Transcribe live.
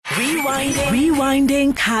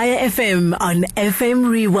Rewinding Kaya FM on FM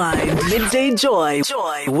Rewind. Midday Joy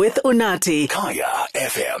with Unati. Kaya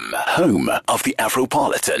FM, home of the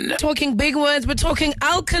Afropolitan. Talking big words, we're talking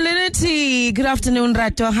alkalinity. Good afternoon,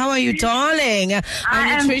 Rato. How are you, darling?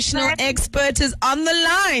 Our nutritional expert is on the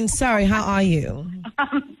line. Sorry, how are you?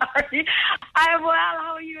 I'm sorry. I'm well.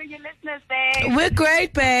 How are you and your listeners, babe? We're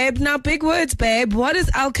great, babe. Now, big words, babe. What is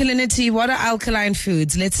alkalinity? What are alkaline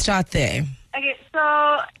foods? Let's start there. Okay,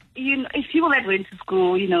 so, if people that went to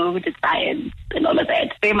school, with the science and all of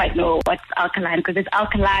that, they might know what's alkaline, because it's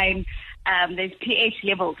alkaline. There's pH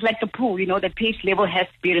levels, like the pool, the pH level has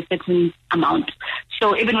to be at a certain amount.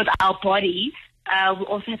 So even with our body, we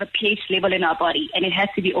also have a pH level in our body, and it has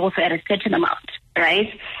to be also at a certain amount,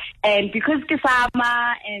 right? And because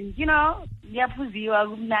Kisama and,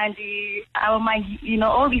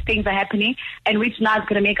 all these things are happening, and which now is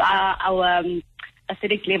going to make our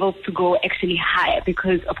acidic levels to go actually higher,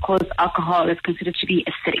 because, of course, alcohol is considered to be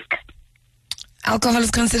acidic. Alcohol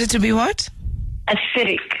is considered to be what?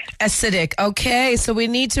 Acidic. Okay, so we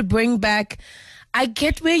need to bring back... I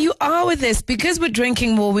get where you are with this. Because we're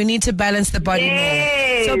drinking more, we need to balance the body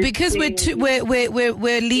more. So because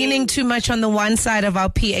we're leaning too much on the one side of our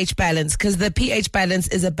pH balance, because the pH balance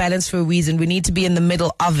is a balance for a reason. We need to be in the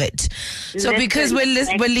middle of it. So because we're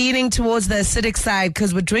leaning towards the acidic side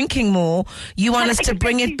because we're drinking more, you want us to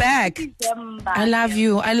bring it back. I love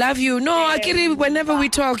you. No, I get it. Whenever we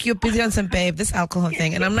talk, you're busy on some babe, this alcohol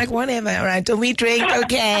thing. And I'm like, whatever, all right? So we drink,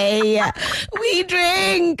 okay. We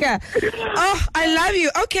drink. Oh, I love you.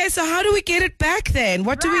 Okay, so how do we get it back then?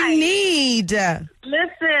 What do we need?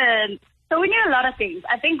 Listen, so we need a lot of things.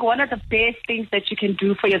 I think one of the best things that you can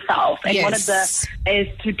do for yourself, and one of the is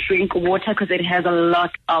to drink water, because it has a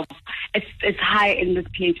lot of, it's high in the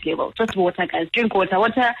pH level. Just water, guys. Drink water.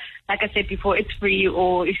 Water, like I said before, it's free,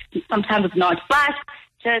 or sometimes it's not. But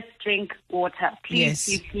just drink water,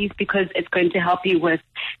 please, because it's going to help you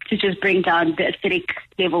to just bring down the acidic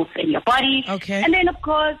levels in your body. Okay. And then, of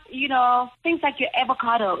course, things like your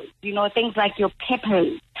avocados, things like your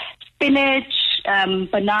peppers, spinach,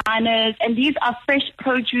 bananas, and these are fresh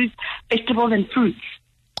produce, vegetables, and fruits.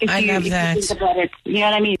 I love that. If you think about it, you know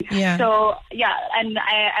what I mean? Yeah. So, and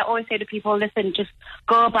I always say to people, listen, just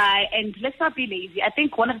go by and let's not be lazy. I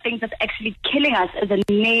think one of the things that's actually killing us as a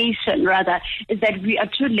nation, rather, is that we are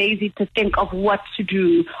too lazy to think of what to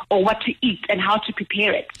do or what to eat and how to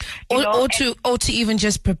prepare it. Or to even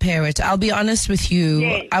just prepare it. I'll be honest with you.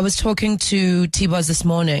 Yes. I was talking to T-Boz this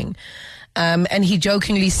morning. And he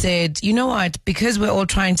jokingly said, you know what, because we're all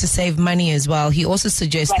trying to save money as well, he also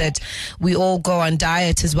suggests that we all go on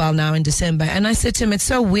diet as well now in December. And I said to him, it's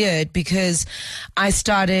so weird because I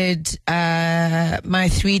started my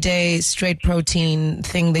 3-day straight protein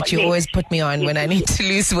thing that you always put me on when I need to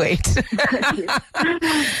lose weight.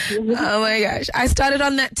 Oh my gosh. I started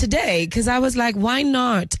on that today because I was like, why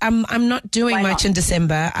not? I'm not doing much in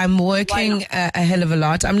December. I'm working a hell of a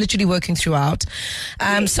lot. I'm literally working throughout.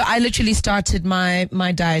 So I literally started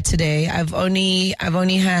my diet today. I've only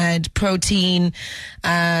had protein.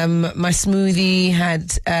 My smoothie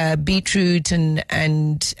had beetroot and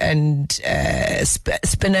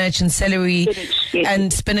spinach and celery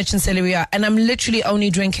and celery. And I'm literally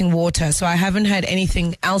only drinking water, so I haven't had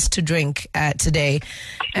anything else to drink today.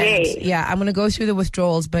 And I'm going to go through the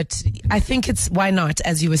withdrawals, but I think it's why not,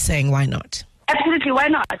 as you were saying, why not? Absolutely, why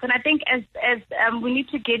not? And I think as we need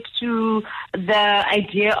to get to the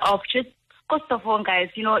idea of just, first of all, guys,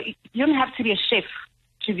 you don't have to be a chef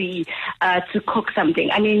to be to cook something.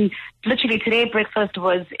 I mean, literally today breakfast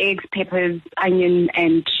was eggs, peppers, onion,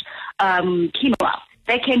 and quinoa.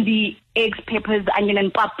 There can be eggs, peppers, onion,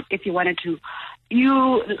 and pap if you wanted to.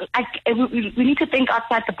 We need to think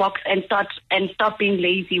outside the box and stop being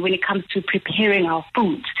lazy when it comes to preparing our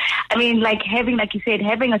food. I mean, like you said,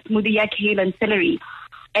 having a smoothie, kale and celery,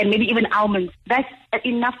 and maybe even almonds, that's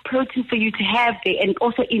enough protein for you to have there, and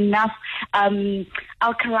also enough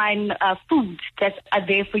alkaline foods that are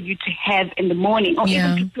there for you to have in the morning or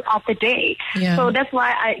even throughout the day. Yeah. So that's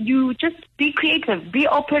why you just be creative, be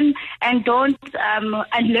open, and don't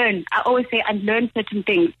unlearn. I always say unlearn certain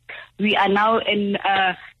things. We are now in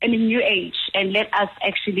a new age, and let us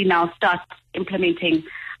actually now start implementing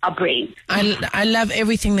our brain. I love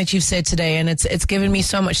everything that you've said today, and it's given me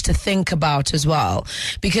so much to think about as well,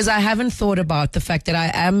 because I haven't thought about the fact that I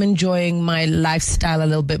am enjoying my lifestyle a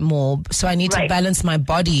little bit more, so I need to balance my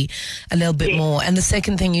body a little bit more. And the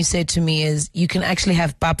second thing you said to me is you can actually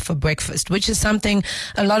have pap for breakfast, which is something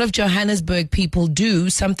a lot of Johannesburg people do,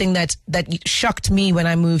 something that shocked me when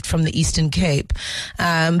I moved from the Eastern Cape.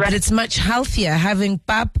 But it's much healthier having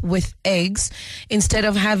pap with eggs instead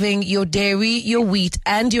of having your dairy, your wheat,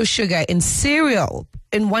 and and your sugar in cereal,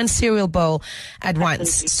 in one cereal bowl at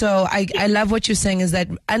once. So I love what you're saying is that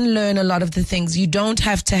unlearn a lot of the things. You don't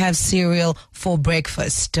have to have cereal for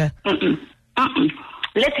breakfast. Let's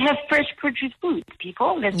have fresh produce food,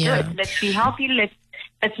 people. Let's do it. Let's be healthy.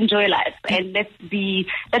 Let's enjoy life, and let's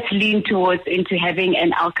lean towards into having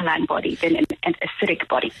an alkaline body than an acidic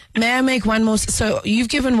body. May I make one more? So you've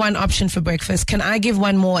given one option for breakfast. Can I give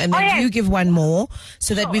one more, and then you give one more,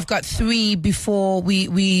 so that we've got three before we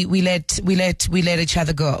let each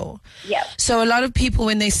other go? Yeah. So a lot of people,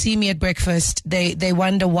 when they see me at breakfast, they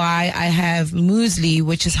wonder why I have muesli,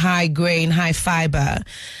 which is high grain, high fiber,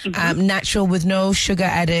 natural with no sugar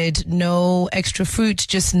added, no extra fruit,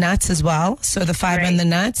 just nuts as well. So the fiber and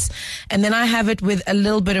the nuts, and then I have it with a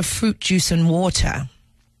little bit of fruit juice and water.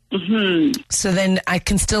 So then I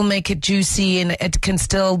can still make it juicy and it can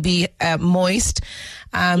still be moist,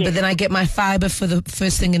 but then I get my fiber for the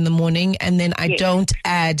first thing in the morning, and then I don't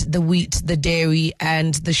add the wheat, the dairy,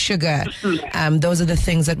 and the sugar. Those are the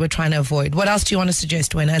things that we're trying to avoid. What else do you want to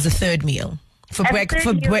suggest, Wena, as a third meal for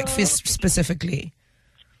breakfast specifically?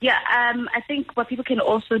 Yeah, I think what people can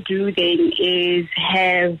also do then is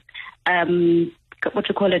have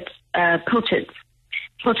pilchards.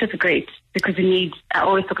 Pilchards are great because we need, I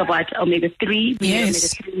always talk about omega-3. We need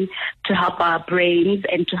omega-3 to help our brains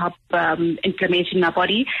and to help inflammation in our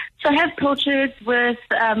body. So have pilchards with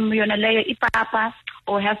ipapa,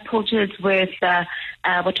 or have pilchards with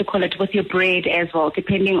with your bread as well,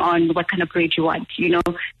 depending on what kind of bread you want. You know,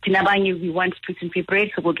 Tinabanyu, we want gluten-free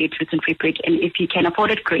bread, so we'll get gluten-free bread. And if you can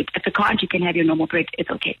afford it, great. If you can't, you can have your normal bread.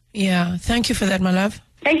 It's okay. Yeah, thank you for that, my love.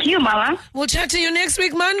 Thank you, Mama. We'll chat to you next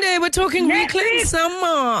week, Monday. We're talking Reclaim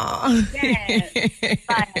Summer. Yes.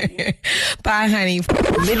 Bye, honey. Bye, honey.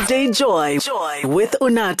 Midday Joy with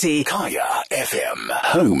Unati. Kaya FM,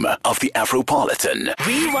 home of the Afropolitan.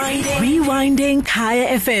 Rewinding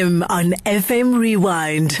Kaya FM on FM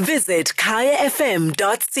Rewind. Visit kayafm.co.za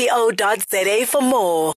for more.